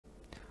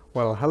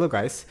Well, hello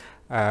guys.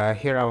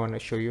 Here I want to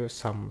show you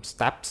some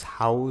steps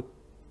how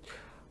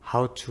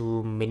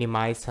to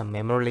minimize a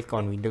memory leak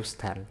on Windows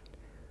 10.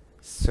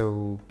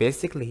 So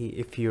basically,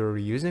 if you're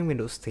using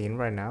Windows 10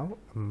 right now,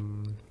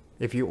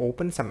 if you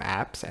open some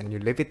apps and you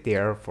leave it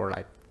there for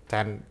like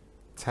 10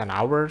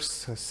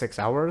 hours, 6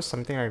 hours,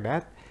 something like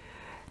that,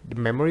 the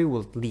memory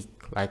will leak.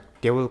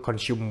 Like they will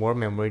consume more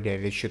memory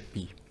than it should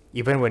be.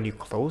 Even when you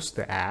close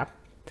the app,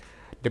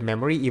 the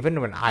memory,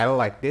 even when idle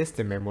like this,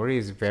 the memory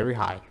is very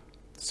high.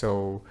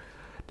 So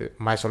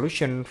my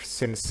solution,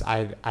 since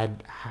I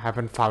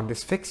haven't found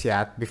this fix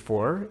yet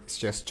before, is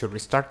just to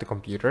restart the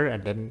computer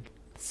and then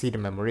see the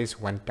memories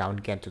went down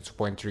again to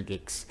 2.3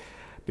 gigs.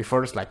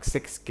 Before it's like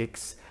 6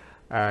 gigs,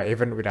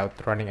 even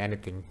without running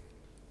anything.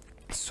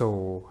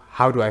 So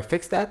how do I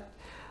fix that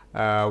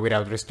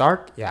without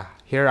restart? Yeah,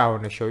 here I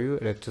want to show you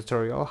the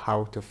tutorial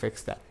how to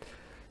fix that.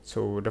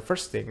 So the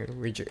first thing,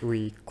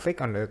 we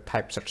click on the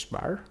type search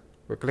bar.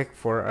 We click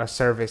for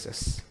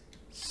services,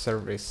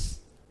 service.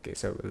 Okay,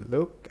 so we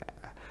look,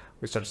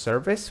 we start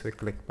service, we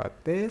click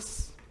about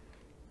this.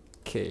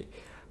 Okay,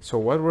 so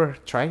what we're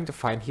trying to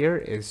find here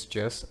is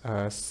just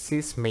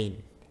sys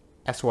main,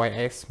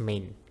 sys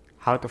main.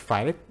 How to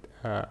find it?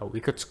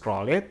 We could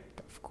scroll it,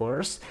 of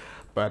course,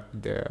 but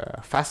the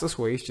fastest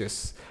way is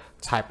just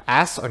type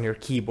S on your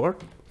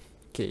keyboard.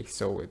 Okay,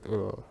 so it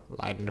will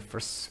line the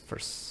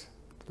first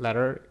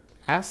letter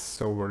S.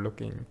 So we're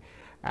looking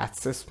at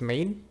sys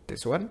main,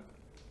 this one,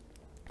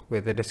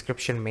 with the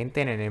description: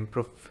 maintain and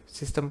improve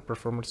system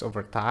performance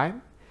over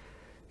time.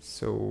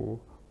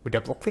 So we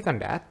double click on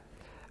that,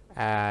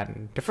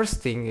 and the first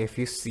thing if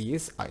you see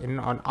is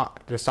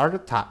the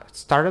startup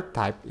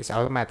type is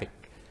automatic.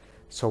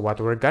 So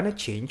what we're gonna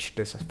change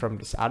this from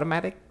this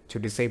automatic to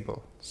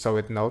disable, so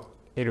it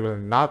will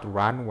not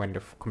run when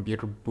the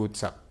computer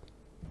boots up.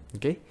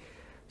 Okay,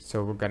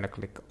 so we're gonna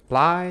click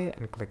apply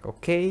and click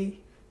OK.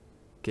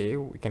 Okay,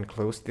 we can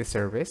close this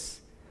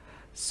service.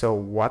 So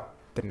what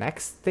the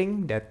next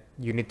thing that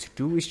you need to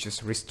do is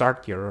just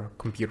restart your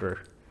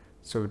computer.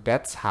 So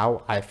that's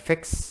how I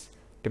fix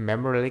the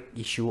memory leak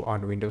issue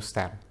on Windows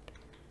 10.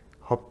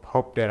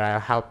 Hope that I'll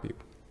help you.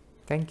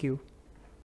 Thank you.